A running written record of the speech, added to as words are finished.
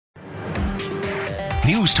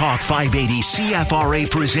News Talk 580 CFRA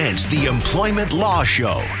presents the Employment Law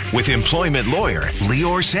Show with employment lawyer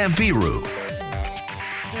Lior Samfiru.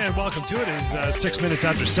 And welcome to it. It's 6 minutes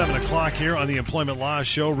after 7 o'clock here on the Employment Law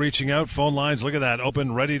Show. Reaching out, phone lines, look at that,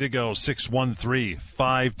 open, ready to go,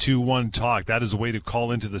 613-521-TALK. That is a way to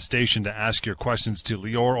call into the station to ask your questions to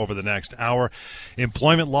Lior over the next hour.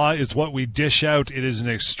 Employment law is what we dish out. It is an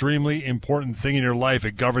extremely important thing in your life.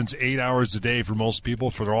 It governs 8 hours a day for most people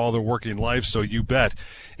for all their working life, so you bet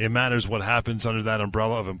it matters what happens under that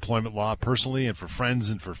umbrella of employment law personally and for friends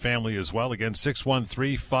and for family as well. Again,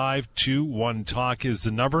 613-521-TALK is the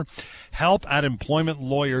number.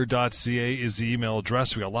 help@employmentlawyer.ca is the email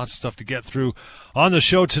address. We got lots of stuff to get through on the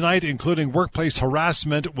show tonight, including workplace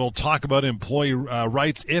harassment. We'll talk about employee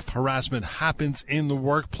rights if harassment happens in the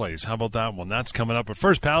workplace. How about that one? That's coming up. But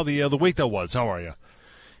first, pal, the week that was. How are you?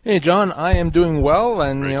 Hey, John, I am doing well,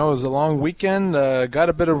 and, Great. it was a long weekend, got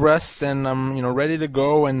a bit of rest, and I'm, ready to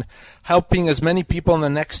go and helping as many people in the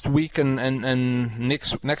next week and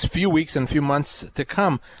next few weeks and few months to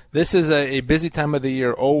come. This is a busy time of the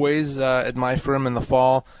year, always, at my firm in the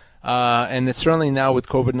fall. And it's certainly now with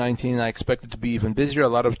COVID-19, I expect it to be even busier. A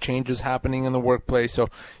lot of changes happening in the workplace. So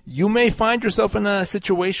you may find yourself in a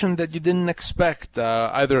situation that you didn't expect,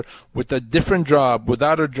 either with a different job,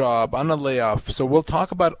 without a job, on a layoff. So we'll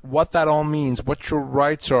talk about what that all means, what your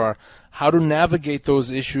rights are, how to navigate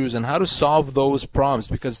those issues, and how to solve those problems,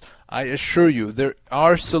 because I assure you there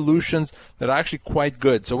are solutions that are actually quite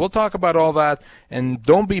good. So we'll talk about all that, and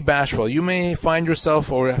don't be bashful. You may find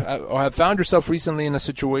yourself or have found yourself recently in a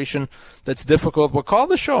situation that's difficult. Well, call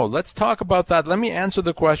the show. Let's talk about that. Let me answer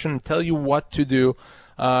the question and tell you what to do.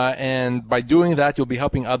 And by doing that, you'll be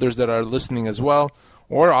helping others that are listening as well.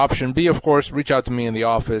 Or option B, of course, reach out to me in the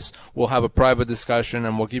office. We'll have a private discussion,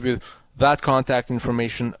 and we'll give you that contact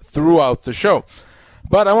information throughout the show.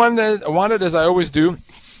 But I wanted, as I always do,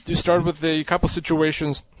 to start with a couple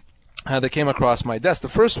situations that came across my desk. The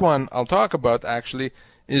first one I'll talk about, actually,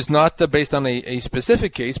 is not based on a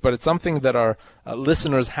specific case, but it's something that our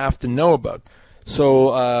listeners have to know about. So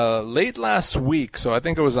late last week, so I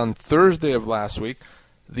think it was on Thursday of last week,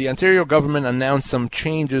 the Ontario government announced some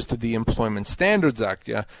changes to the Employment Standards Act.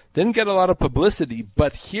 Yeah, didn't get a lot of publicity,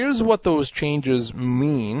 but here's what those changes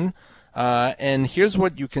mean, and here's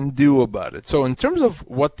what you can do about it. So in terms of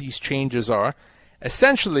what these changes are,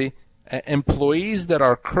 essentially, employees that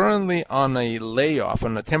are currently on a layoff,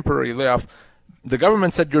 on a temporary layoff, the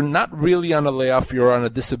government said you're not really on a layoff, you're on a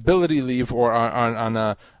disability leave or on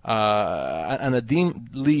a deemed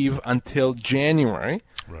leave until January.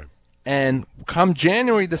 Right. And come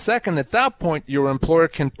January the 2nd, at that point, your employer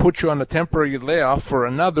can put you on a temporary layoff for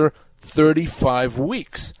another 35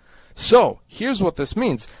 weeks. So here's what this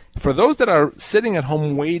means. For those that are sitting at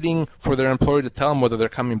home waiting for their employer to tell them whether they're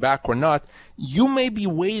coming back or not, you may be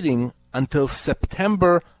waiting until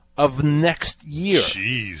September of next year.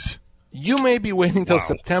 Jeez. You may be waiting until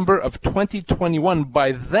September of 2021.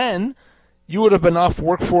 By then, you would have been off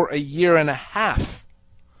work for a year and a half.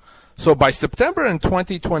 So by September in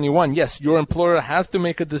 2021, yes, your employer has to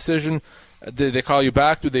make a decision. Do they call you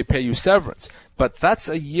back? Do they pay you severance? But that's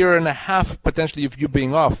a year and a half, potentially, of you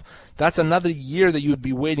being off. That's another year that you would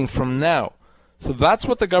be waiting from now. So that's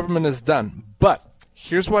what the government has done. But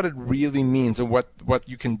here's what it really means and what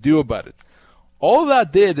you can do about it. All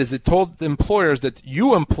that did is it told the employers that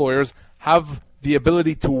you employers have the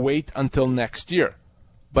ability to wait until next year.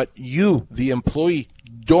 But you, the employee,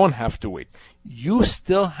 don't have to wait. You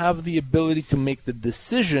still have the ability to make the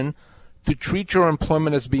decision to treat your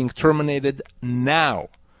employment as being terminated now.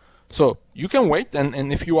 So you can wait,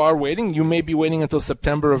 and if you are waiting, you may be waiting until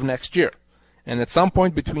September of next year. And at some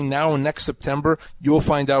point between now and next September, you'll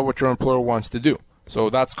find out what your employer wants to do.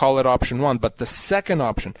 So that's, call it option one. But the second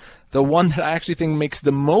option, the one that I actually think makes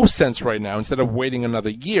the most sense right now, instead of waiting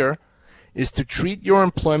another year, is to treat your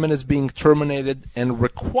employment as being terminated and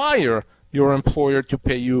require your employer to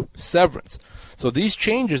pay you severance. So these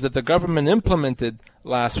changes that the government implemented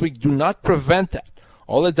last week do not prevent that.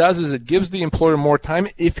 All it does is it gives the employer more time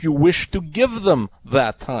if you wish to give them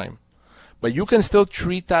that time. But you can still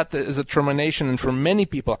treat that as a termination, and for many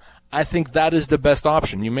people, I think that is the best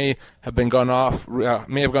option. You may have gone off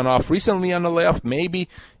recently on a layoff. Maybe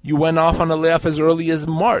you went off on a layoff as early as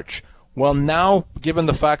March. Well, now, given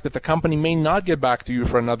the fact that the company may not get back to you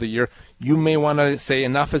for another year, you may want to say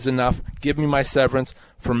enough is enough. Give me my severance.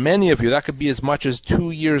 For many of you, that could be as much as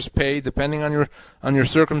 2 years' pay, depending on your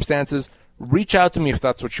circumstances. Reach out to me if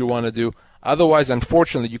that's what you want to do. Otherwise,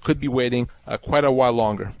 unfortunately, you could be waiting quite a while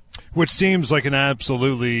longer. Which seems like an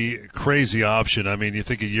absolutely crazy option. I mean, you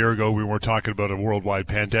think a year ago we weren't talking about a worldwide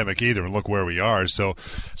pandemic either, and look where we are. So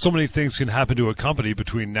many things can happen to a company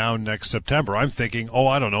between now and next September. I'm thinking,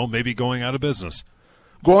 I don't know, maybe going out of business.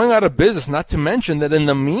 Going out of business, not to mention that in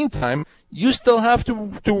the meantime, you still have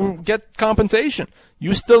to get compensation.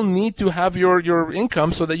 You still need to have your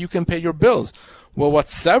income so that you can pay your bills. Well, what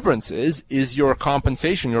severance is your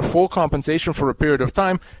compensation, your full compensation for a period of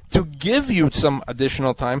time to give you some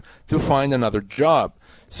additional time to find another job.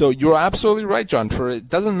 So you're absolutely right, John. It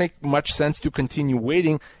doesn't make much sense to continue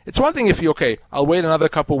waiting. It's one thing if I'll wait another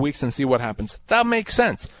couple of weeks and see what happens. That makes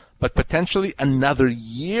sense. But potentially another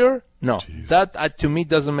year? No. Jeez. That to me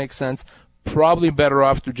doesn't make sense. Probably better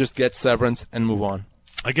off to just get severance and move on.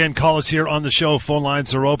 Again, call us here on the show. Phone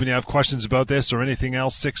lines are open. You have questions about this or anything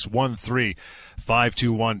else,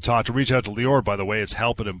 613-521-TALK. To reach out to Lior, by the way, it's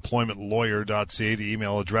help@employmentlawyer.ca, the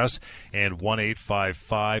email address, and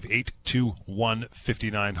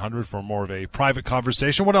 1-855-821-5900 for more of a private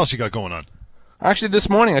conversation. What else you got going on? Actually, this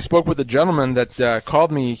morning I spoke with a gentleman that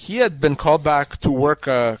called me. He had been called back to work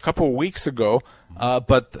a couple of weeks ago,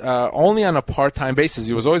 but only on a part-time basis.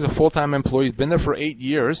 He was always a full-time employee. He'd been there for 8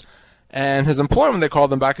 years. And his employer, when they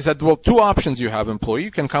called him back, he said, well, two options you have, employee.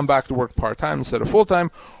 You can come back to work part-time instead of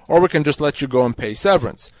full-time, or we can just let you go and pay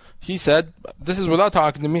severance. He said, this is without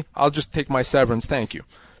talking to me. I'll just take my severance. Thank you.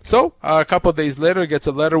 So a couple of days later, he gets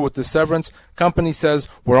a letter with the severance. Company says,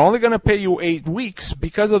 we're only going to pay you 8 weeks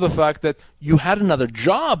because of the fact that you had another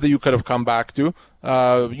job that you could have come back to.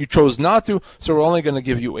 You chose not to, so we're only going to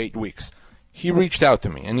give you 8 weeks. He reached out to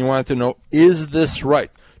me, and he wanted to know, is this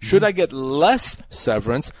right? Should I get less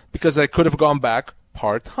severance because I could have gone back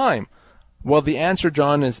part-time? Well, the answer,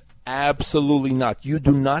 John, is absolutely not. You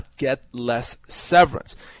do not get less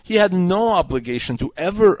severance. He had no obligation to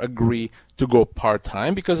ever agree to go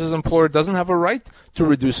part-time because his employer doesn't have a right to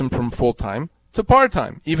reduce him from full-time to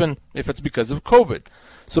part-time, even if it's because of COVID.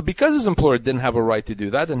 So because his employer didn't have a right to do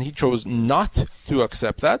that and he chose not to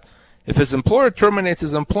accept that, if his employer terminates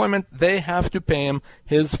his employment, they have to pay him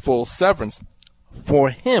his full severance. For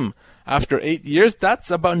him, after 8 years,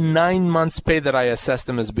 that's about 9 months' pay that I assessed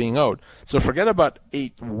him as being owed. So forget about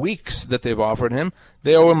 8 weeks that they've offered him.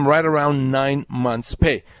 They owe him right around 9 months'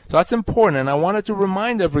 pay. So that's important, and I wanted to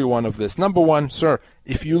remind everyone of this. Number one, sir,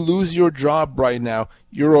 if you lose your job right now,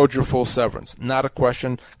 you're owed your full severance. Not a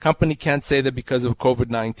question. Company can't say that because of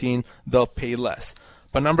COVID-19, they'll pay less.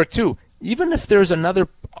 But number two, even if there's another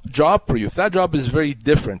job for you, if that job is very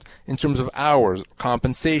different in terms of hours,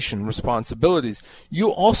 compensation, responsibilities,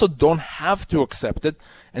 you also don't have to accept it.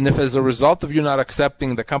 And if as a result of you not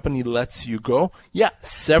accepting, the company lets you go,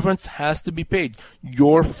 severance has to be paid.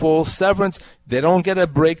 Your full severance. They don't get a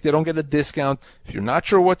break. They don't get a discount. If you're not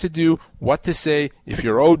sure what to do, what to say, if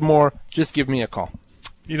you're owed more, just give me a call.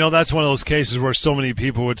 That's one of those cases where so many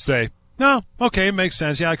people would say, no, okay, makes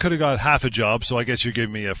sense. Yeah, I could have got half a job, so I guess you're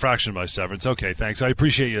giving me a fraction of my severance. Okay, thanks. I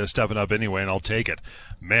appreciate you stepping up anyway, and I'll take it.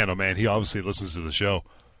 Man, oh man, he obviously listens to the show.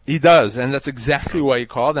 He does, and that's exactly why he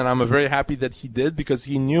called, and I'm very happy that he did because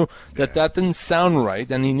he knew that didn't sound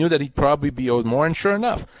right, and he knew that he'd probably be owed more, and sure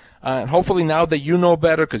enough. And hopefully now that you know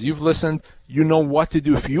better because you've listened, you know what to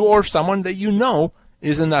do. If you or someone that you know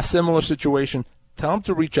is in a similar situation, tell them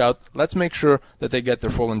to reach out. Let's make sure that they get their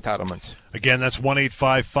full entitlements. Again, that's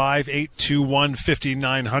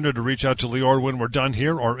 1-855-821-5900 to reach out to Lior when we're done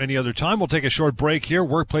here or any other time. We'll take a short break here.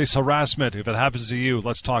 Workplace harassment, if it happens to you,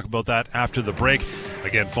 let's talk about that after the break.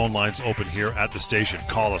 Again, phone lines open here at the station.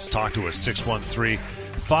 Call us, talk to us,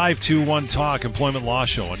 613-521-TALK, Employment Law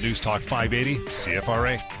Show on News Talk 580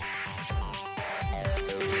 CFRA.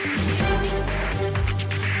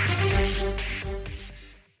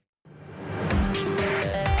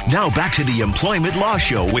 Now back to the Employment Law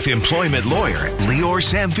Show with employment lawyer Lior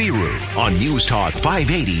Samfiru on News Talk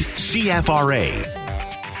 580 CFRA.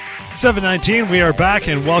 7:19, we are back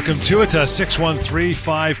and welcome to it.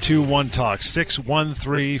 613-521-TALK.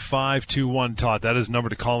 613-521-TALK. That is the number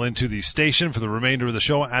to call into the station for the remainder of the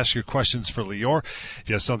show. Ask your questions for Lior. If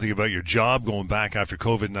you have something about your job going back after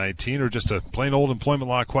COVID-19 or just a plain old employment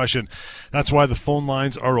law question, that's why the phone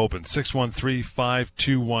lines are open.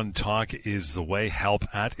 613-521-TALK is the way. Help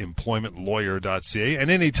at employmentlawyer.ca. And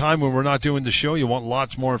any time when we're not doing the show, you want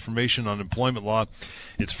lots more information on employment law,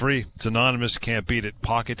 it's free. It's anonymous. Can't beat it.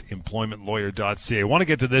 Pocket employmentlawyer.ca. I want to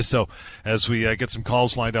get to this, though, as we get some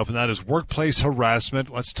calls lined up, and that is workplace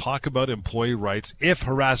harassment. Let's talk about employee rights if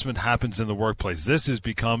harassment happens in the workplace. This has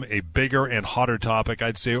become a bigger and hotter topic,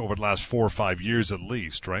 I'd say, over the last 4 or 5 years at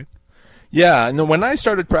least, right? Yeah, and when I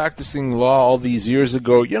started practicing law all these years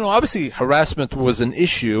ago, obviously harassment was an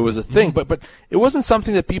issue, it was a thing, but it wasn't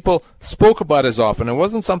something that people spoke about as often. It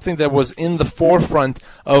wasn't something that was in the forefront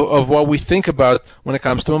of what we think about when it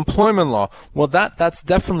comes to employment law. Well, that's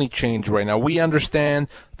definitely changed right now. We understand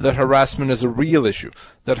that harassment is a real issue,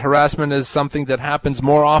 that harassment is something that happens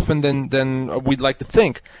more often than we'd like to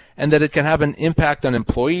think, and that it can have an impact on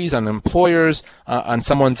employees, on employers, on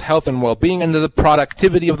someone's health and well-being, and the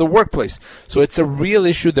productivity of the workplace. So it's a real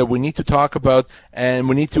issue that we need to talk about, and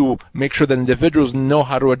we need to make sure that individuals know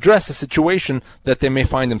how to address a situation that they may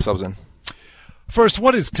find themselves in. First,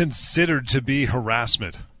 what is considered to be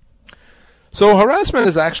harassment? So harassment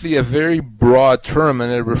is actually a very broad term,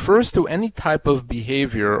 and it refers to any type of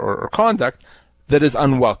behavior or conduct that is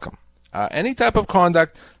unwelcome. Any type of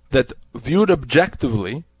conduct that, viewed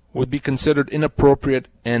objectively, would be considered inappropriate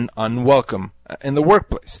and unwelcome in the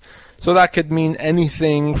workplace. So that could mean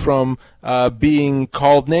anything from being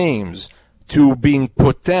called names, to being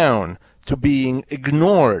put down, to being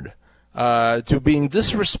ignored, to being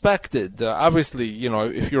disrespected. Obviously,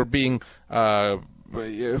 if you're being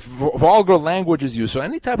if vulgar language is used. So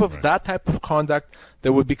any type of that type of conduct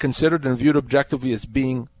that would be considered and viewed objectively as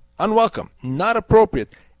being unwelcome, not appropriate,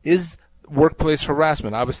 is workplace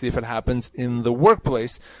harassment. Obviously, if it happens in the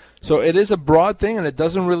workplace. So it is a broad thing, and it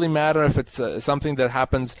doesn't really matter if it's something that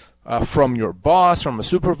happens from your boss, from a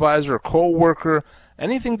supervisor, a co-worker.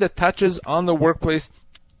 Anything that touches on the workplace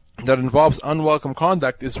that involves unwelcome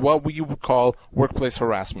conduct is what we would call workplace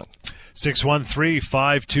harassment.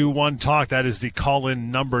 613-521-TALK. That is the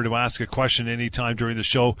call-in number to ask a question anytime during the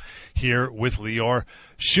show here with Lior.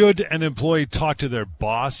 Should an employee talk to their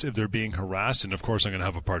boss if they're being harassed? And, of course, I'm going to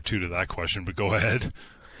have a part two to that question, but go ahead.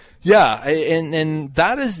 Yeah, and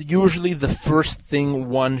that is usually the first thing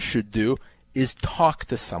one should do, is talk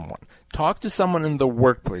to someone. Talk to someone in the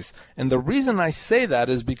workplace. And the reason I say that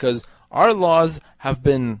is because our laws have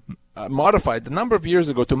been modified a number of years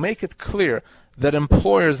ago to make it clear that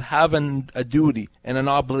employers have a duty and an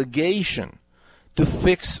obligation to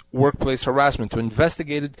fix workplace harassment, to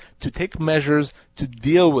investigate it, to take measures to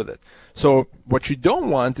deal with it. So what you don't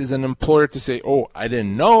want is an employer to say, oh, I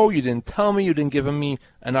didn't know, you didn't tell me, you didn't give me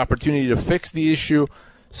an opportunity to fix the issue.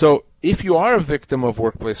 So if you are a victim of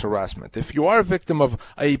workplace harassment, if you are a victim of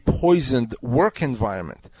a poisoned work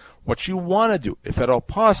environment, what you want to do, if at all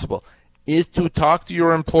possible, is to talk to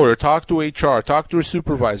your employer, talk to HR, talk to your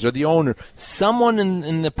supervisor, the owner, someone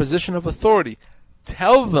in the position of authority.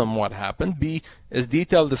 Tell them what happened, be as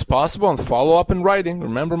detailed as possible, and follow up in writing.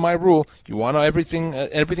 Remember my rule, you want everything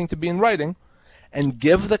to be in writing, and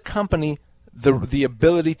give the company the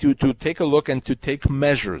ability to take a look and to take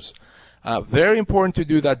measures. Very important to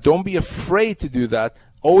do that. Don't be afraid to do that.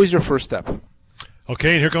 Always your first step.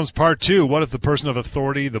 Okay, and here comes part two. What if the person of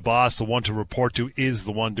authority, the boss, the one to report to, is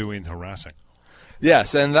the one doing harassing?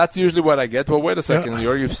 Yes, and that's usually what I get. Well, wait a second,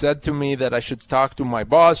 Lior. You've said to me that I should talk to my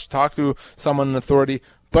boss, talk to someone in authority,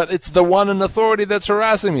 but it's the one in authority that's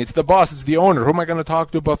harassing me. It's the boss. It's the owner. Who am I going to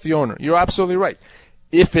talk to about the owner? You're absolutely right.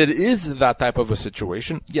 If it is that type of a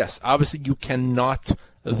situation, yes, obviously you cannot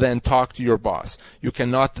then talk to your boss. You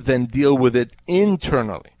cannot then deal with it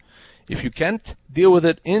internally. If you can't deal with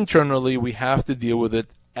it internally, we have to deal with it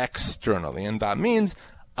externally. And that means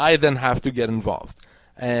I then have to get involved.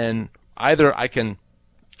 And either I can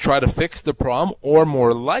try to fix the problem or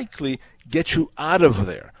more likely get you out of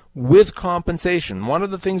there with compensation. One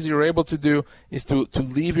of the things you're able to do is to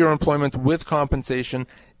leave your employment with compensation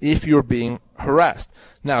if you're being harassed.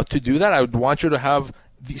 Now, to do that, I would want you to have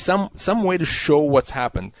some way to show what's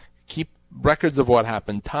happened. Keep records of what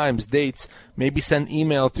happened, times, dates, maybe send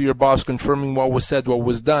emails to your boss confirming what was said, what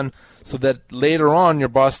was done, so that later on your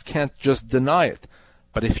boss can't just deny it.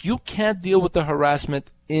 But if you can't deal with the harassment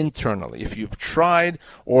internally, if you've tried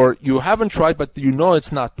or you haven't tried but you know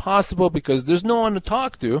it's not possible because there's no one to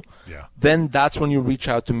talk to, then that's when you reach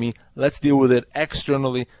out to me. Let's deal with it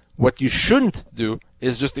externally. What you shouldn't do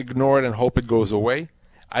is just ignore it and hope it goes away.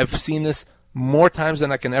 I've seen this more times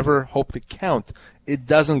than I can ever hope to count. It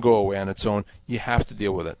doesn't go away on its own. You have to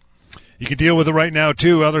deal with it. You can deal with it right now,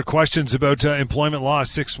 too. Other questions about employment law,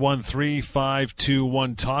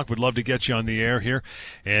 613-521-TALK. Would love to get you on the air here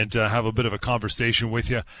and have a bit of a conversation with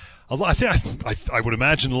you. I would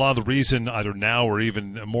imagine a lot of the reason, either now or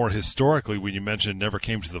even more historically, when you mentioned it never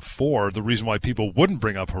came to the fore, the reason why people wouldn't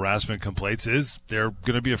bring up harassment complaints is they're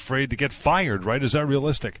going to be afraid to get fired, right? Is that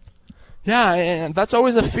realistic? Yeah, and that's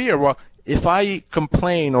always a fear. Well, if I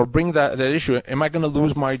complain or bring that issue, am I going to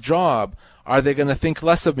lose my job? Are they going to think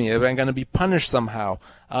less of me? Am I going to be punished somehow?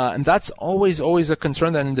 And that's always a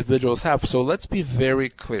concern that individuals have. So let's be very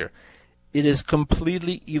clear. It is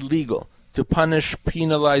completely illegal to punish,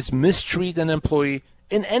 penalize, mistreat an employee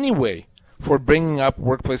in any way for bringing up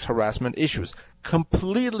workplace harassment issues.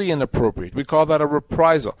 Completely inappropriate. We call that a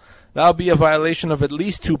reprisal. That'll be a violation of at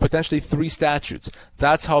least 2, potentially 3 statutes.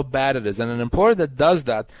 That's how bad it is. And an employer that does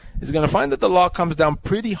that is going to find that the law comes down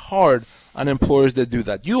pretty hard on employers that do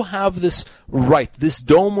that. You have this right, this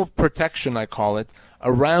dome of protection, I call it,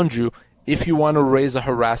 around you if you want to raise a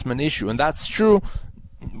harassment issue. And that's true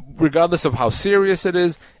regardless of how serious it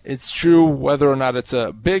is. It's true whether or not it's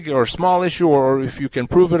a big or small issue, or if you can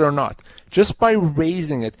prove it or not. Just by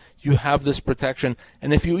raising it, you have this protection.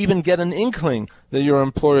 And if you even get an inkling that your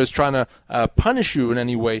employer is trying to punish you in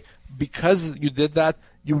any way, because you did that,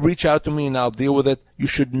 you reach out to me and I'll deal with it. You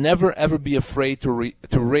should never, ever be afraid to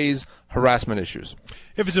raise harassment issues.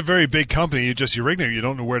 If it's a very big company, you're ignorant, you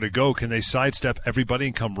don't know where to go, can they sidestep everybody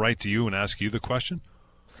and come right to you and ask you the question?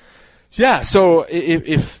 Yeah, so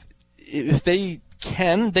if they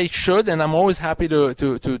can, they should, and I'm always happy to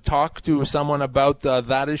talk to someone about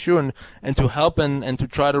that issue and to help and to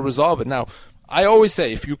try to resolve it. Now, I always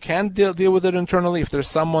say, if you can deal with it internally, if there's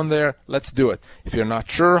someone there, let's do it. If you're not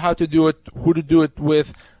sure how to do it, who to do it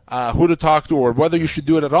with, who to talk to, or whether you should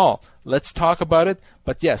do it at all, let's talk about it.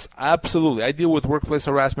 But yes, absolutely, I deal with workplace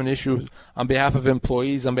harassment issues on behalf of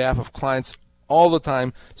employees, on behalf of clients all the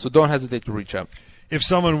time, so don't hesitate to reach out. If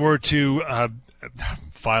someone were to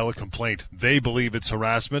file a complaint, they believe it's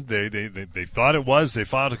harassment, they thought it was, they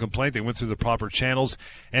filed a complaint, they went through the proper channels,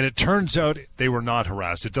 and it turns out they were not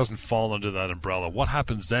harassed, it doesn't fall under that umbrella, what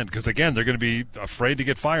happens then? Because again, they're going to be afraid to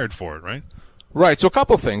get fired for it, right? Right, so a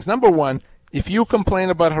couple things. Number one, if you complain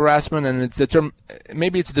about harassment and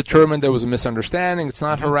maybe it's determined there was a misunderstanding, it's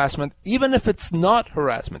not harassment, even if it's not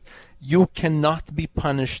harassment, you cannot be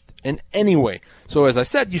punished in any way. So as I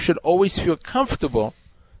said, you should always feel comfortable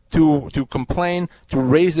to complain, to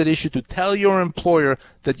raise that issue, to tell your employer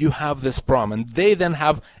that you have this problem. And they then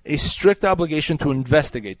have a strict obligation to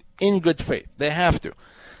investigate in good faith. They have to.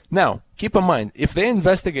 Now, keep in mind, if they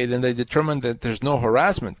investigate and they determine that there's no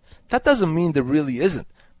harassment, that doesn't mean there really isn't.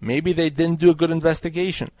 Maybe they didn't do a good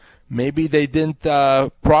investigation. Maybe they didn't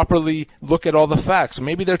properly look at all the facts.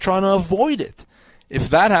 Maybe they're trying to avoid it. If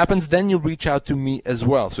that happens, then you reach out to me as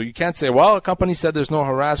well. So you can't say, well, a company said there's no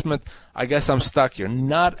harassment, I guess I'm stuck here.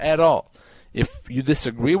 Not at all. If you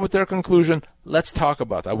disagree with their conclusion, let's talk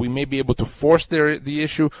about that. We may be able to force the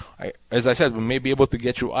issue. As I said, we may be able to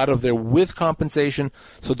get you out of there with compensation.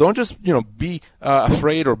 So don't just be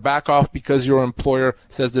afraid or back off because your employer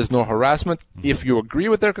says there's no harassment. If you agree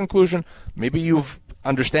with their conclusion, maybe you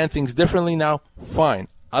understand things differently now, fine.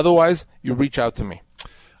 Otherwise, you reach out to me.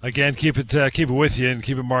 Again, keep it with you and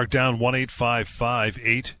keep it marked down.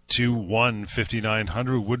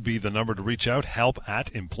 1-855-821-5900 would be the number to reach out.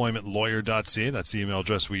 help@employmentlawyer.ca. That's the email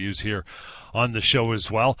address we use here on the show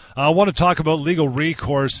as well. I want to talk about legal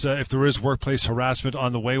recourse if there is workplace harassment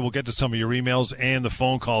on the way. We'll get to some of your emails and the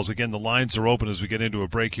phone calls. Again, the lines are open as we get into a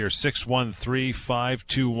break here.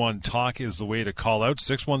 613-521-TALK is the way to call out.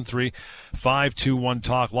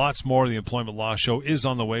 613-521-TALK. Lots more. The Employment Law Show is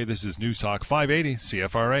on the way. This is News Talk 580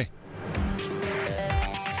 CFRA.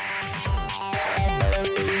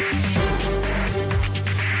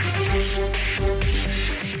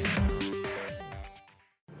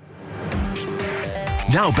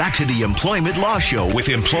 Now back to the Employment Law Show with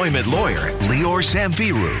employment lawyer Lior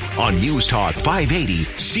Samfiru on News Talk 580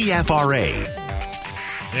 CFRA.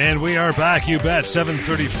 And we are back, you bet.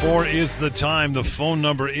 7:34 is the time. The phone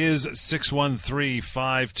number is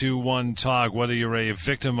 613-521-TALK. Whether you're a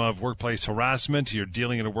victim of workplace harassment, you're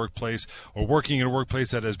dealing in a workplace or working in a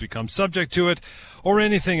workplace that has become subject to it, or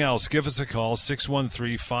anything else, give us a call,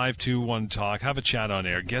 613-521-TALK. Have a chat on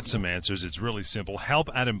air. Get some answers. It's really simple.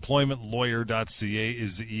 help@employmentlawyer.ca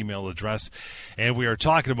is the email address. And we are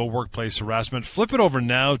talking about workplace harassment. Flip it over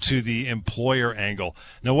now to the employer angle.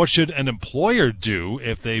 Now, what should an employer do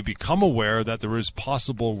if they become aware that there is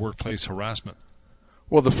possible workplace harassment?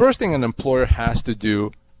 Well, the first thing an employer has to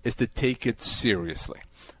do is to take it seriously.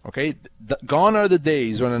 Okay? Gone are the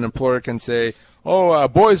days when an employer can say,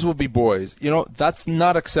 boys will be boys. That's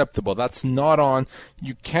not acceptable. That's not on.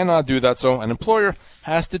 You cannot do that. So an employer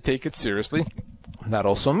has to take it seriously. That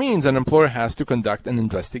also means an employer has to conduct an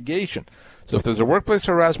investigation. So if there's a workplace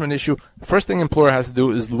harassment issue, the first thing an employer has to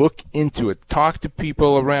do is look into it. Talk to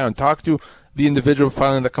people around. Talk to the individual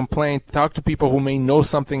filing the complaint. Talk to people who may know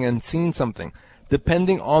something and seen something.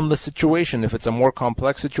 Depending on the situation, if it's a more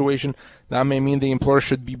complex situation, that may mean the employer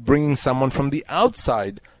should be bringing someone from the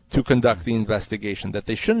outside to conduct the investigation, that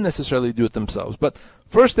they shouldn't necessarily do it themselves. But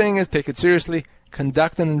first thing is take it seriously,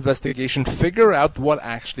 conduct an investigation, figure out what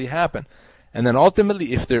actually happened. And then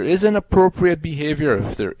ultimately, if there is inappropriate behavior,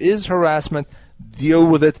 if there is harassment, deal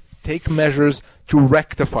with it, take measures to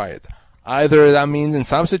rectify it. Either that means in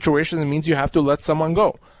some situations it means you have to let someone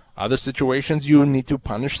go. Other situations you need to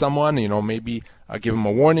punish someone, maybe give them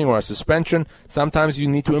a warning or a suspension. Sometimes you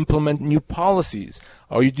need to implement new policies,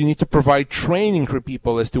 or you need to provide training for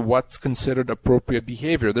people as to what's considered appropriate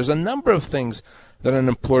behavior. There's a number of things that an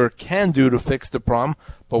employer can do to fix the problem,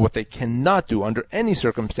 but what they cannot do under any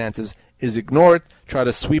circumstances is ignore it, try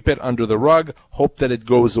to sweep it under the rug, hope that it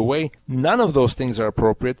goes away. None of those things are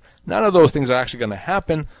appropriate. None of those things are actually going to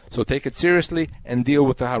happen, so take it seriously and deal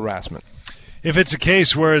with the harassment. If it's a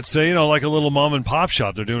case where it's, like a little mom and pop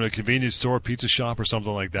shop, they're doing a convenience store, pizza shop or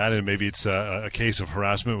something like that, and maybe it's a case of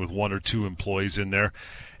harassment with one or two employees in there,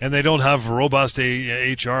 and they don't have robust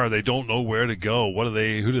HR, they don't know where to go.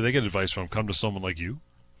 Who do they get advice from? Come to someone like you?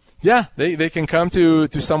 Yeah, they can come to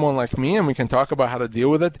someone like me, and we can talk about how to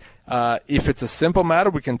deal with it. If it's a simple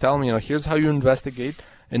matter, we can tell them, here's how you investigate.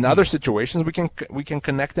 In other situations, we can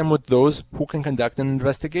connect them with those who can conduct an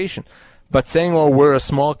investigation. But saying, we're a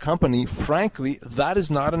small company, frankly, that is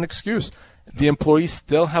not an excuse. The employees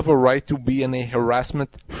still have a right to be in a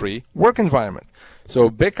harassment-free work environment. So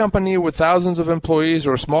big company with thousands of employees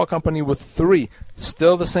or a small company with 3,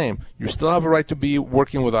 still the same. You still have a right to be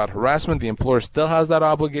working without harassment. The employer still has that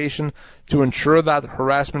obligation to ensure that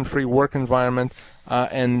harassment-free work environment.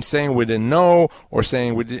 And saying we didn't know or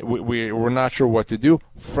saying we're not sure what to do,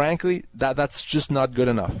 frankly, that's just not good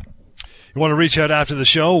enough. You want to reach out after the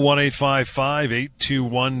show,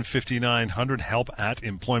 1-855-821-5900,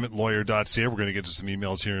 help@employmentlawyer.ca. We're going to get to some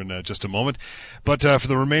emails here in just a moment. But for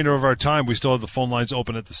the remainder of our time, we still have the phone lines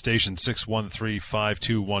open at the station,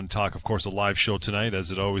 613-521-TALK. Of course, a live show tonight,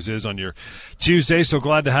 as it always is on your Tuesday. So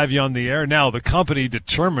glad to have you on the air. Now, the company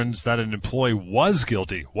determines that an employee was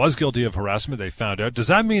guilty of harassment. They found out. Does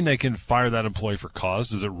that mean they can fire that employee for cause?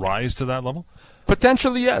 Does it rise to that level?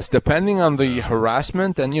 Potentially, yes, depending on the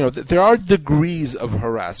harassment. And, there are degrees of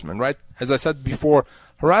harassment, right? As I said before,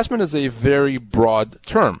 harassment is a very broad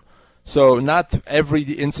term. So not every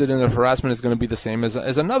incident of harassment is going to be the same as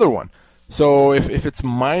another one. So if it's a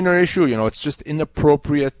minor issue, it's just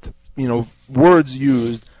inappropriate, words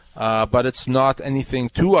used, but it's not anything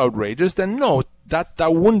too outrageous, then no, that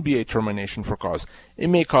wouldn't be a termination for cause. It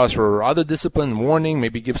may cause for other discipline, warning,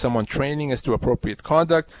 maybe give someone training as to appropriate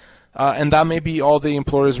conduct. And that may be all the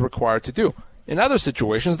employer is required to do. In other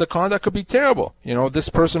situations, the conduct could be terrible. This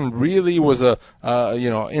person really was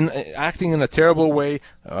acting in a terrible way,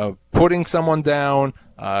 putting someone down,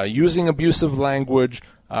 using abusive language,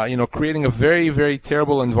 creating a very, very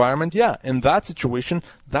terrible environment. Yeah, in that situation,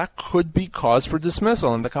 that could be cause for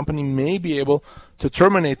dismissal, and the company may be able to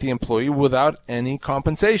terminate the employee without any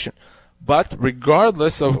compensation. But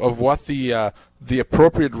regardless of what the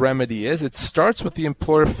appropriate remedy is, it starts with the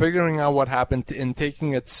employer figuring out what happened and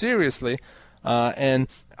taking it seriously. And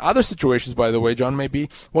other situations, by the way, John, may be,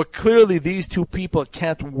 clearly these two people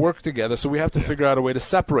can't work together, so we have to figure out a way to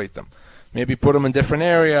separate them. Maybe put them in different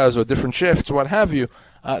areas or different shifts, what have you.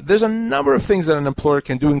 There's a number of things that an employer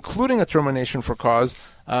can do, including a termination for cause.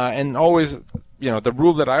 And always, the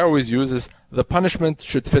rule that I always use is the punishment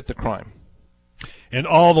should fit the crime. And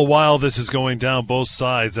all the while this is going down both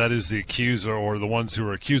sides, that is the accuser or the ones who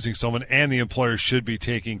are accusing someone, and the employer should be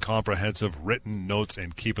taking comprehensive written notes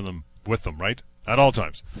and keeping them with them, right? At all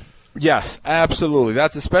times. Yes, absolutely.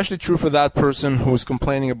 That's especially true for that person who is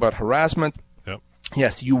complaining about harassment. Yep.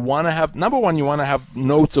 Yes, you want to have, number one, you want to have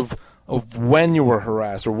notes of when you were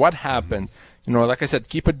harassed or what happened. Like I said,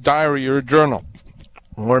 keep a diary or a journal.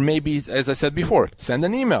 Or maybe, as I said before, send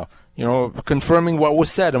an email. Confirming what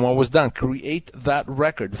was said and what was done. Create that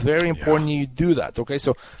record. Very important you do that, okay?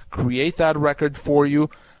 So create that record for you.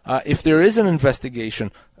 If there is an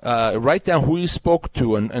investigation, write down who you spoke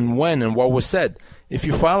to and when and what was said. If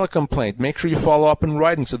you file a complaint, make sure you follow up in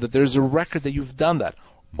writing so that there's a record that you've done that.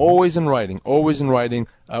 Always in writing, words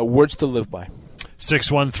to live by.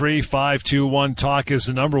 613-521-TALK is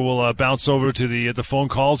the number. We'll bounce over to the phone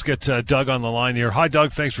calls. Get Doug on the line here. Hi,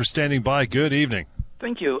 Doug. Thanks for standing by. Good evening.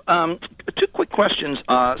 Thank you. 2 quick questions,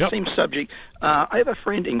 Same subject. I have a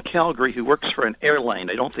friend in Calgary who works for an airline.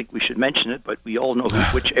 I don't think we should mention it, but we all know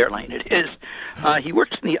which airline it is. He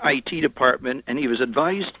works in the IT department, and he was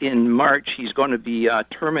advised in March he's going to be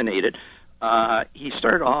terminated. He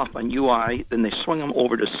started off on UI, then they swung him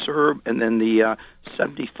over to CERB, and then the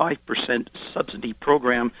 75% subsidy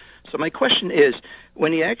program. So my question is,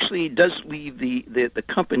 when he actually does leave the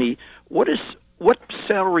company, what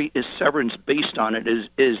salary is severance based on? Is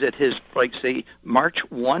it his, say, March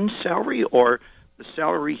 1 salary or the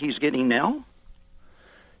salary he's getting now?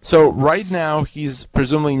 So right now he's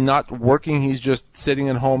presumably not working. He's just sitting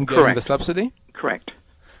at home getting the subsidy? Correct.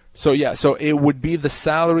 So it would be the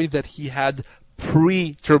salary that he had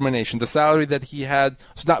pre-termination, the salary that he had,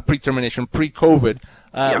 it's not pre-termination, pre-COVID,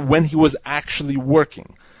 when he was actually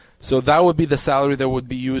working. So that would be the salary that would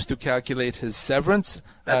be used to calculate his severance,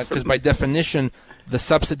 because by definition, the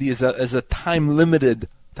subsidy is a time-limited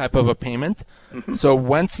type of a payment. Mm-hmm. So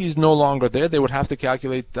once he's no longer there, they would have to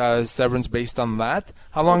calculate severance based on that.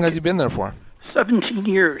 How long has he been there for? 17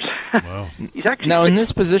 years. Wow. He's actually now in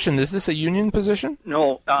this position, is this a union position?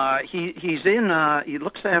 No, he's in. He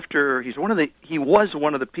looks after. He was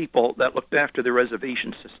one of the people that looked after the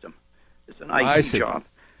reservation system. It's an IT job.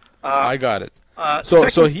 I got it.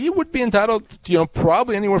 So he would be entitled,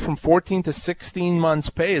 probably anywhere from 14 to 16 months'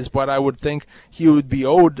 pay is what I would think he would be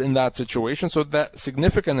owed in that situation. So that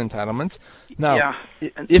significant entitlements. Now,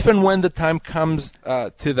 if and when the time comes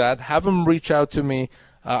to that, have him reach out to me.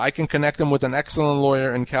 I can connect him with an excellent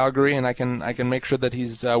lawyer in Calgary, and I can make sure that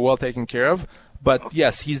he's well taken care of. But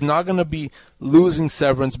yes, he's not going to be losing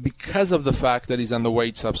severance because of the fact that he's on the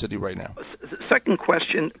wage subsidy right now. Second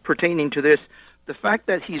question pertaining to this. The fact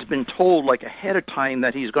that he's been told ahead of time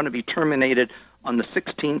that he's going to be terminated on the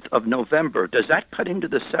 16th of November, does that cut into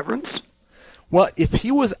the severance? Well, if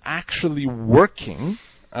he was actually working,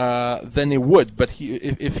 then it would. But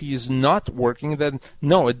if he's not working, then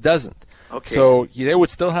no, it doesn't. Okay. So they would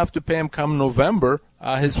still have to pay him come November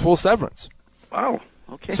his full severance. Wow.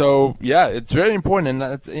 Okay. So, yeah, it's very important.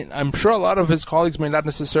 And I'm sure a lot of his colleagues may not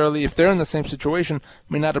necessarily, if they're in the same situation,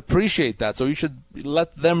 may not appreciate that. So you should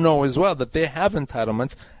let them know as well that they have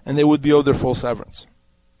entitlements and they would be owed their full severance.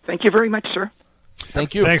 Thank you very much, sir.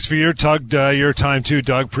 Thank you. Thanks for your time too,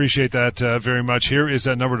 Doug. Appreciate that very much. Here is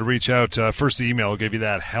that number to reach out. First, the email will give you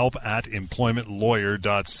that,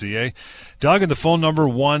 help@employmentlawyer.ca. Doug, and the phone number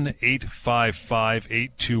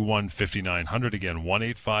 1-855-821-5900. Again,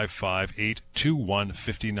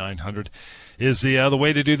 1-855-821-5900 is the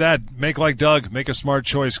way to do that. Make like Doug. Make a smart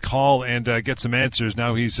choice. Call and get some answers.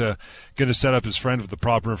 Now he's going to set up his friend with the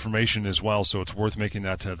proper information as well, so it's worth making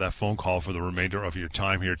that phone call for the remainder of your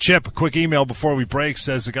time here. Chip, a quick email before we break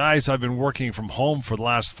says, guys, I've been working from home for the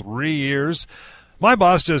last 3 years. My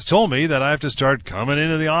boss just told me that I have to start coming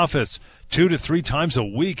into the office 2 to 3 times a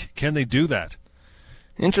week. Can they do that?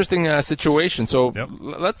 Interesting situation. So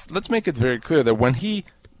let's make it very clear that when he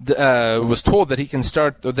was told that he can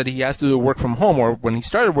start, or that he has to do work from home, or when he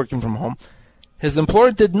started working from home, his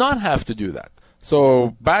employer did not have to do that.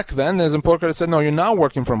 So back then, his employer could have said, no, you're not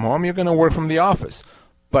working from home, you're going to work from the office.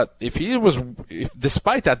 But if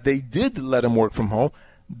despite that, they did let him work from home,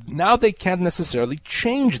 now they can't necessarily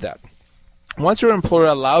change that. Once your employer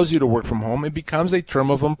allows you to work from home, it becomes a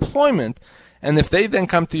term of employment. And if they then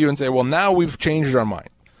come to you and say, well, now we've changed our mind,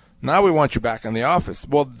 now we want you back in the office,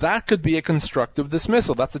 well, that could be a constructive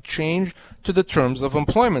dismissal. That's a change to the terms of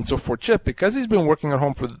employment. So for Chip, because he's been working at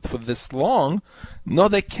home for this long, no,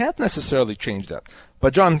 they can't necessarily change that.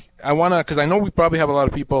 But John, because I know we probably have a lot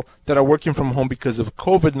of people that are working from home because of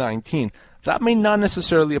COVID-19. That may not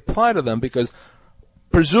necessarily apply to them, because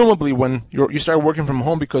presumably when you started working from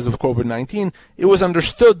home because of COVID-19, it was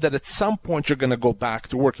understood that at some point you're going to go back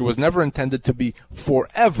to work. It was never intended to be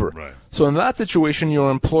forever. Right. So in that situation,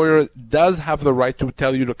 your employer does have the right to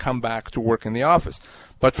tell you to come back to work in the office.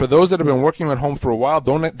 But for those that have been working at home for a while,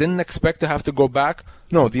 didn't expect to have to go back,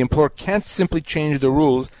 no, the employer can't simply change the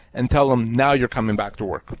rules and tell them, now you're coming back to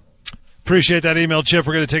work. Appreciate that email, Chip.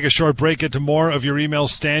 We're going to take a short break, get to more of your emails.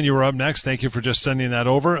 Stan, you were up next. Thank you for just sending that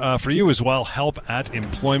over. For you as well,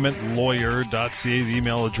 help@employmentlawyer.ca, the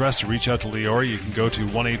email address to reach out to Lior. You can go to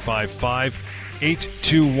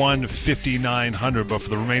 1-855-821-5900. But for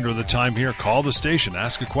the remainder of the time here, call the station.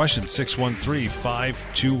 Ask a question,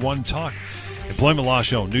 613-521-TALK. Employment Law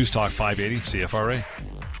Show, News Talk 580, CFRA.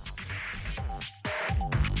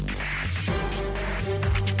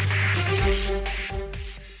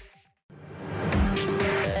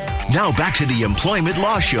 Now back to the Employment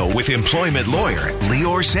Law Show with employment lawyer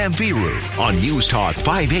Lior Samfiru on News Talk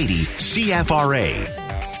 580 CFRA.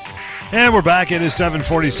 And we're back. It is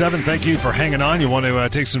 7:47. Thank you for hanging on. You want to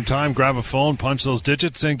take some time, grab a phone, punch those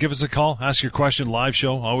digits, and give us a call. Ask your question. Live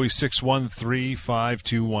show, always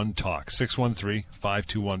 613-521-TALK.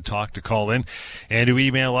 613-521-TALK to call in. And to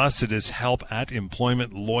email us, it is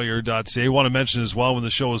help@employmentlawyer.ca. I want to mention as well, when the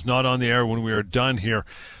show is not on the air, when we are done here,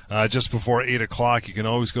 just before 8 o'clock. You can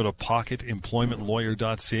always go to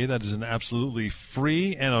pocketemploymentlawyer.ca. That is an absolutely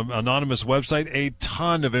free and anonymous website. A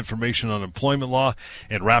ton of information on employment law,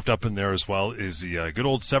 and wrapped up in there as well is the good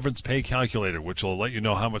old severance pay calculator, which will let you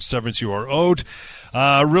know how much severance you are owed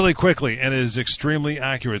really quickly, and it is extremely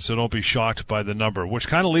accurate, so don't be shocked by the number. Which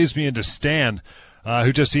kind of leads me into Stan,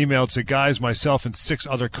 who just emailed, said, guys, myself and 6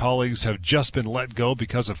 other colleagues have just been let go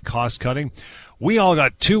because of cost cutting. We all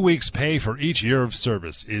got 2 weeks' pay for each year of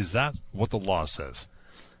service. Is that what the law says?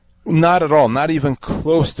 Not at all. Not even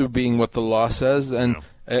close to being what the law says. And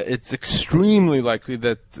it's extremely likely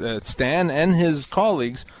that Stan and his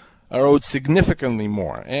colleagues are owed significantly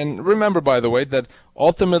more. And remember, by the way, that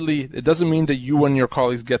ultimately it doesn't mean that you and your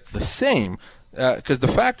colleagues get the same, because the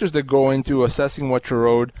factors that go into assessing what you're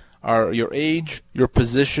owed are your age, your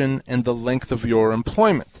position, and the length of your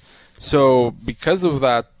employment. So because of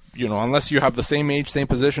that, unless you have the same age, same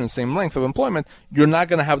position, same length of employment, you're not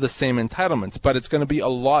going to have the same entitlements, but it's going to be a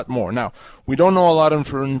lot more. Now, we don't know a lot of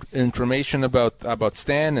information about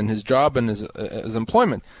Stan and his job and his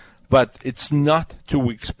employment, but it's not 2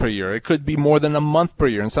 weeks per year. It could be more than a month per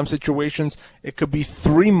year. In some situations, it could be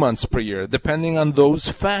 3 months per year, depending on those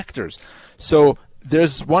factors. So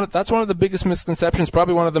that's one of the biggest misconceptions,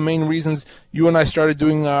 probably one of the main reasons you and I started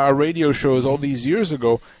doing our radio shows all these years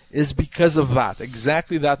ago, is because of that.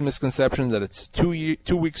 Exactly that misconception that it's 2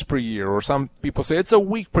 weeks per year, or some people say it's a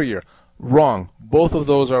week per year. Wrong. Both of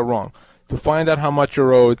those are wrong. To find out how much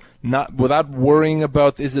you're owed, not without worrying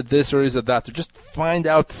about is it this or is it that, to just find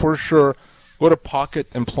out for sure, go to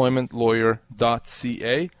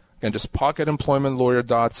pocketemploymentlawyer.ca. Again, just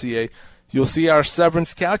pocketemploymentlawyer.ca. You'll see our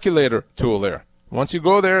severance calculator tool there. Once you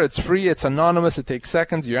go there, it's free, it's anonymous, it takes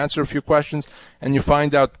seconds, you answer a few questions, and you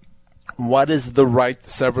find out what is the right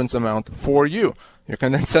severance amount for you. You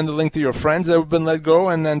can then send a link to your friends that have been let go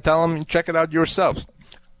and then tell them, check it out yourselves.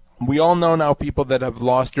 We all know now people that have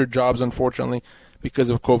lost their jobs, unfortunately, because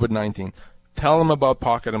of COVID-19. Tell them about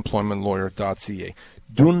pocketemploymentlawyer.ca.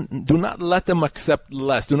 Do not let them accept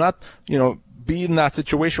less. Do not, be in that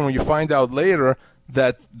situation where you find out later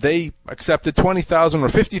that they accepted $20,000 or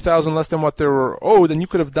 $50,000 less than what they were owed, and you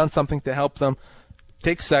could have done something to help them.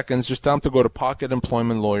 Take seconds. Just tell them to go to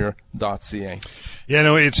pocketemploymentlawyer.ca. Yeah,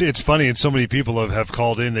 no, it's funny, and so many people have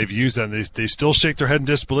called in. They've used that, and they still shake their head in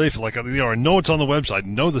disbelief. Like, I know it's on the website. I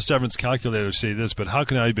know the severance calculators say this, but how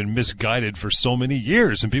can I have been misguided for so many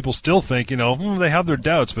years? And people still think, they have their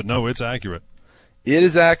doubts, but no, it's accurate. It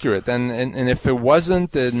is accurate, and if it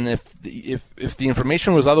wasn't, and if the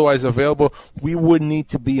information was otherwise available, we would need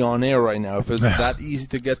to be on air right now. If it's that easy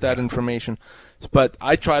to get that information, but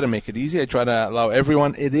I try to make it easy. I try to allow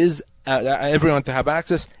everyone. Everyone to have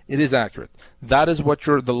access. It is accurate. That is what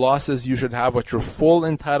the law says you should have. What your full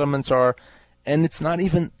entitlements are, and it's not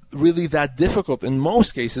even really that difficult in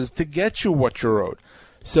most cases to get you what you're owed.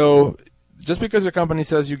 So, just because your company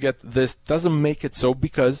says you get this doesn't make it so,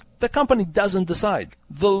 because the company doesn't decide.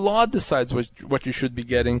 The law decides what you should be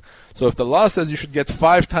getting. So if the law says you should get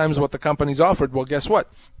 5 times what the company's offered, well, guess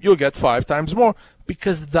what? You'll get 5 times more,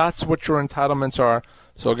 because that's what your entitlements are.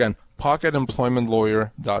 So again,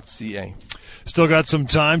 pocketemploymentlawyer.ca. Still got some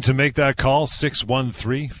time to make that call.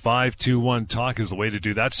 613-521-TALK is the way to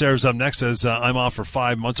do that. Sarah's up next, says I'm off for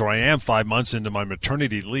 5 months, or I am 5 months into my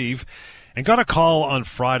maternity leave, and got a call on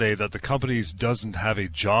Friday that the company doesn't have a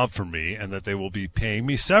job for me and that they will be paying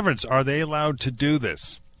me severance. Are they allowed to do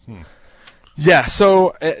this? Yeah,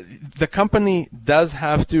 so the company does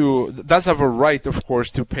have a right, of course,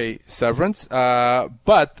 to pay severance.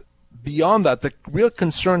 But beyond that, the real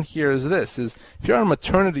concern here is this: if you're on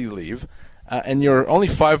maternity leave and you're only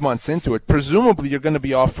 5 months into it, presumably you're going to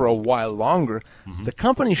be off for a while longer. Mm-hmm. The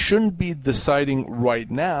company shouldn't be deciding right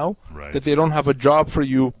now that they don't have a job for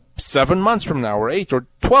you 7 months from now, or 8 or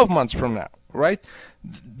 12 months from now, right?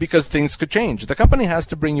 Because things could change. The company has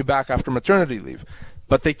to bring you back after maternity leave,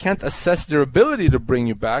 but they can't assess their ability to bring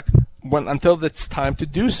you back until it's time to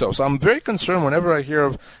do so. So I'm very concerned whenever I hear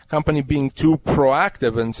of a company being too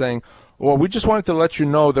proactive and saying, well, we just wanted to let you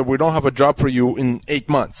know that we don't have a job for you in 8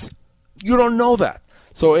 months. You don't know that.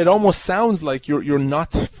 So it almost sounds like you're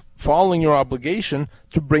not following your obligation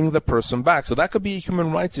to bring the person back. So that could be a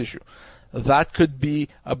human rights issue. That could be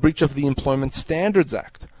a breach of the Employment Standards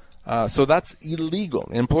Act. So that's illegal.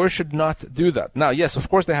 Employers should not do that. Now, yes, of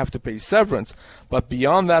course they have to pay severance, but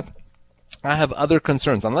beyond that, I have other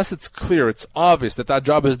concerns. Unless it's clear, it's obvious that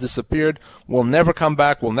job has disappeared, will never come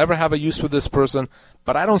back, will never have a use for this person,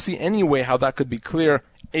 but I don't see any way how that could be clear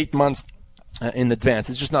 8 months in advance.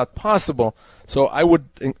 It's just not possible. So I would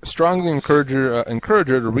strongly encourage her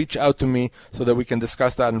to reach out to me so that we can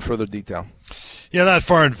discuss that in further detail. Yeah, that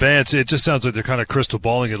far in advance, it just sounds like they're kind of crystal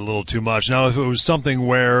balling it a little too much. Now, if it was something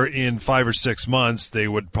where in 5 or 6 months they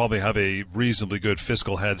would probably have a reasonably good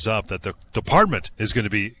fiscal heads up that the department is going to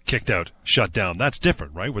be kicked out, shut down, that's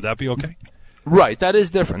different, right? Would that be okay? Right, that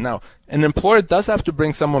is different. Now, an employer does have to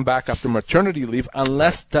bring someone back after maternity leave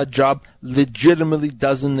unless that job legitimately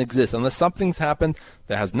doesn't exist. Unless something's happened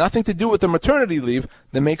that has nothing to do with the maternity leave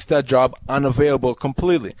that makes that job unavailable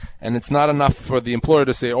completely. And it's not enough for the employer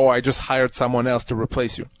to say, oh, I just hired someone else to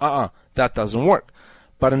replace you. That doesn't work.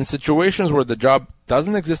 But in situations where the job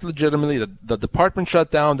doesn't exist legitimately, the department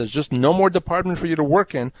shut down, there's just no more department for you to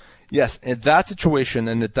work in, yes, in that situation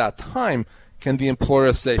and at that time, can the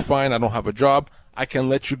employer say, fine, I don't have a job, I can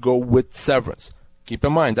let you go with severance? Keep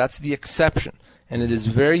in mind, that's the exception. And it is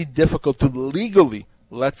very difficult to legally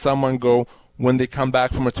let someone go when they come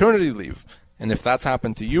back from maternity leave. And if that's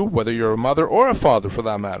happened to you, whether you're a mother or a father for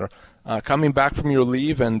that matter, coming back from your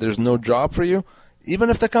leave and there's no job for you,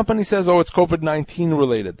 even if the company says, oh, it's COVID-19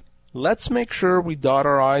 related, let's make sure we dot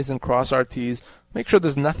our I's and cross our T's, make sure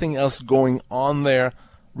there's nothing else going on there.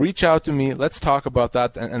 Reach out to me. Let's talk about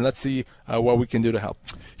that, and let's see what we can do to help.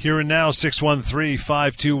 Here and now,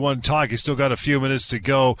 613-521-TALK. You still got a few minutes to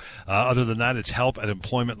go. Other than that, it's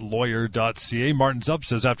help@employmentlawyer.ca. Martin's up,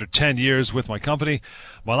 says, after 10 years with my company,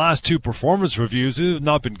 my last 2 performance reviews have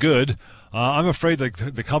not been good. I'm afraid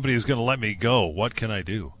the company is going to let me go. What can I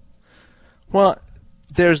do? Well,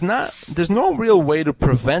 there's no real way to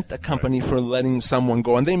prevent a company from letting someone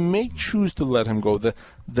go, and they may choose to let him go.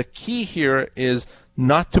 The key here is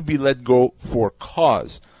not to be let go for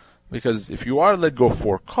cause, because if you are let go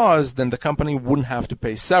for cause, then the company wouldn't have to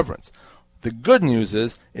pay severance. The good news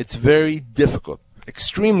is it's very difficult,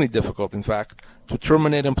 extremely difficult, in fact, to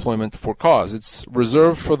terminate employment for cause. It's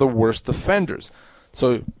reserved for the worst offenders.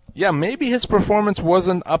 So, yeah, maybe his performance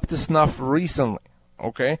wasn't up to snuff recently,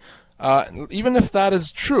 okay? Even if that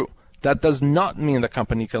is true, that does not mean the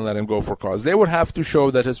company can let him go for cause. They would have to show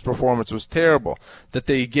that his performance was terrible, that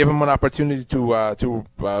they gave him an opportunity to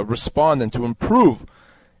respond and to improve.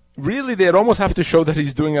 Really, they'd almost have to show that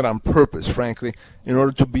he's doing it on purpose, frankly, in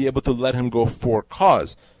order to be able to let him go for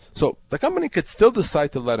cause. So the company could still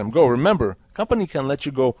decide to let him go. Remember, company can let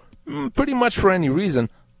you go pretty much for any reason,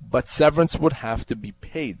 but severance would have to be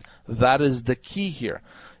paid. That is the key here.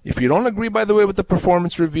 If you don't agree, by the way, with the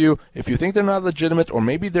performance review, if you think they're not legitimate, or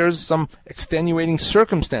maybe there's some extenuating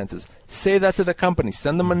circumstances, say that to the company.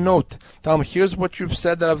 Send them a note. Tell them, here's what you've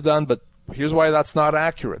said that I've done, but here's why that's not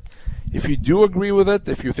accurate. If you do agree with it,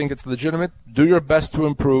 if you think it's legitimate, do your best to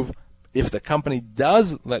improve. If the company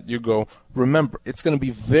does let you go, remember, it's going to be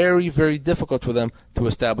very, very difficult for them to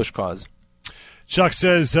establish cause. Chuck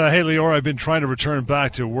says, hey, Lior, I've been trying to return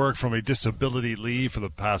back to work from a disability leave for the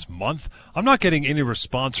past month. I'm not getting any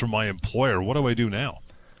response from my employer. What do I do now?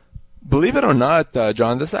 Believe it or not,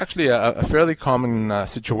 John, this is actually a fairly common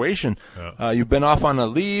situation. Yeah. You've been off on a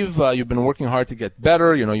leave. You've been working hard to get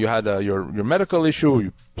better. You know, you had your medical issue.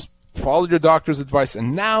 You followed your doctor's advice.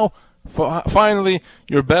 And now, finally,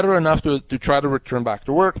 you're better enough to try to return back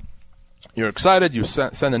to work. You're excited. You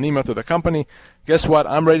send an email to the company. Guess what?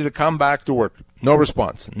 I'm ready to come back to work. No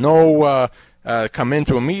response. No come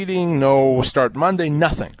into a meeting. No start Monday.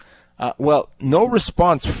 Nothing. Well, no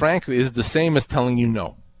response, frankly, is the same as telling you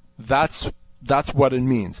no. That's what it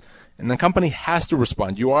means. And the company has to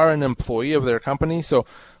respond. You are an employee of their company, so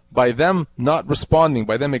by them not responding,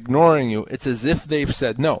 by them ignoring you, it's as if they've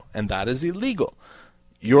said no, and that is illegal.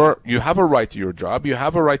 You have a right to your job. You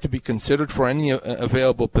have a right to be considered for any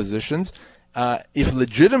available positions. If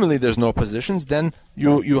legitimately there's no positions, then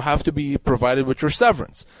you have to be provided with your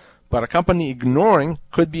severance. But a company ignoring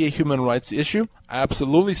could be a human rights issue.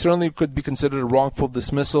 Absolutely, certainly could be considered a wrongful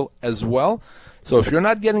dismissal as well. So if you're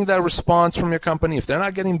not getting that response from your company, if they're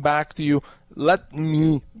not getting back to you, let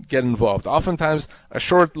me get involved. Oftentimes, a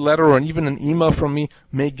short letter or even an email from me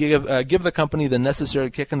may give the company the necessary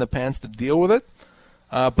kick in the pants to deal with it.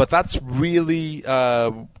 But that's really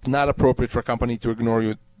not appropriate for a company to ignore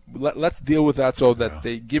you. Let's deal with that so that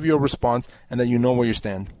they give you a response and that you know where you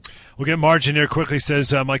stand. We'll get Margin here quickly.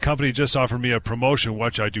 Says, my company just offered me a promotion,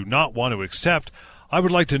 which I do not want to accept. I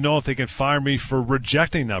would like to know if they can fire me for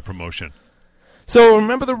rejecting that promotion. So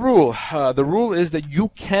remember the rule. The rule is that you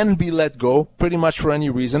can be let go pretty much for any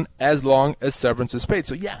reason as long as severance is paid.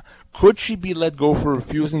 So yeah, could she be let go for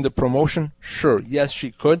refusing the promotion? Sure, yes,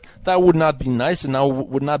 she could. That would not be nice and that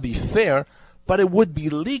would not be fair, but it would be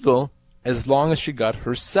legal as long as she got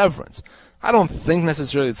her severance. I don't think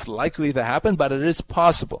necessarily it's likely to happen, but it is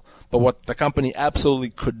possible. But what the company absolutely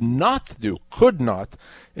could not,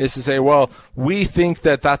 is to say, well, we think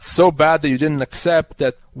that that's so bad that you didn't accept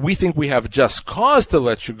that we think we have just cause to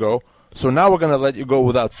let you go, so now we're going to let you go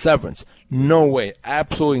without severance. No way.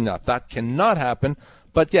 Absolutely not. That cannot happen.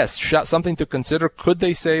 But yes, something to consider. Could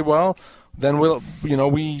they say, well, then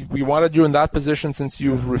we wanted you in that position since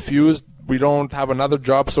you've refused. We don't have another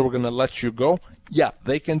job, so we're going to let you go. Yeah,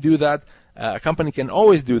 they can do that. A company can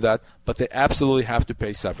always do that, but they absolutely have to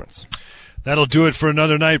pay severance. That'll do it for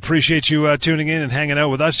another night. Appreciate you tuning in and hanging out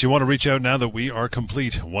with us. You want to reach out now that we are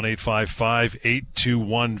complete.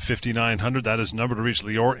 1-855-821-5900. That is the number to reach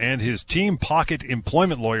Lior and his team.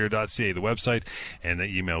 PocketEmploymentLawyer.ca, the website, and the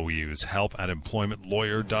email we use,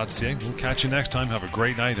 help@employmentlawyer.ca. We'll catch you next time. Have a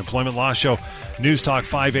great night. Employment Law Show, News Talk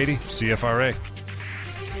 580, CFRA.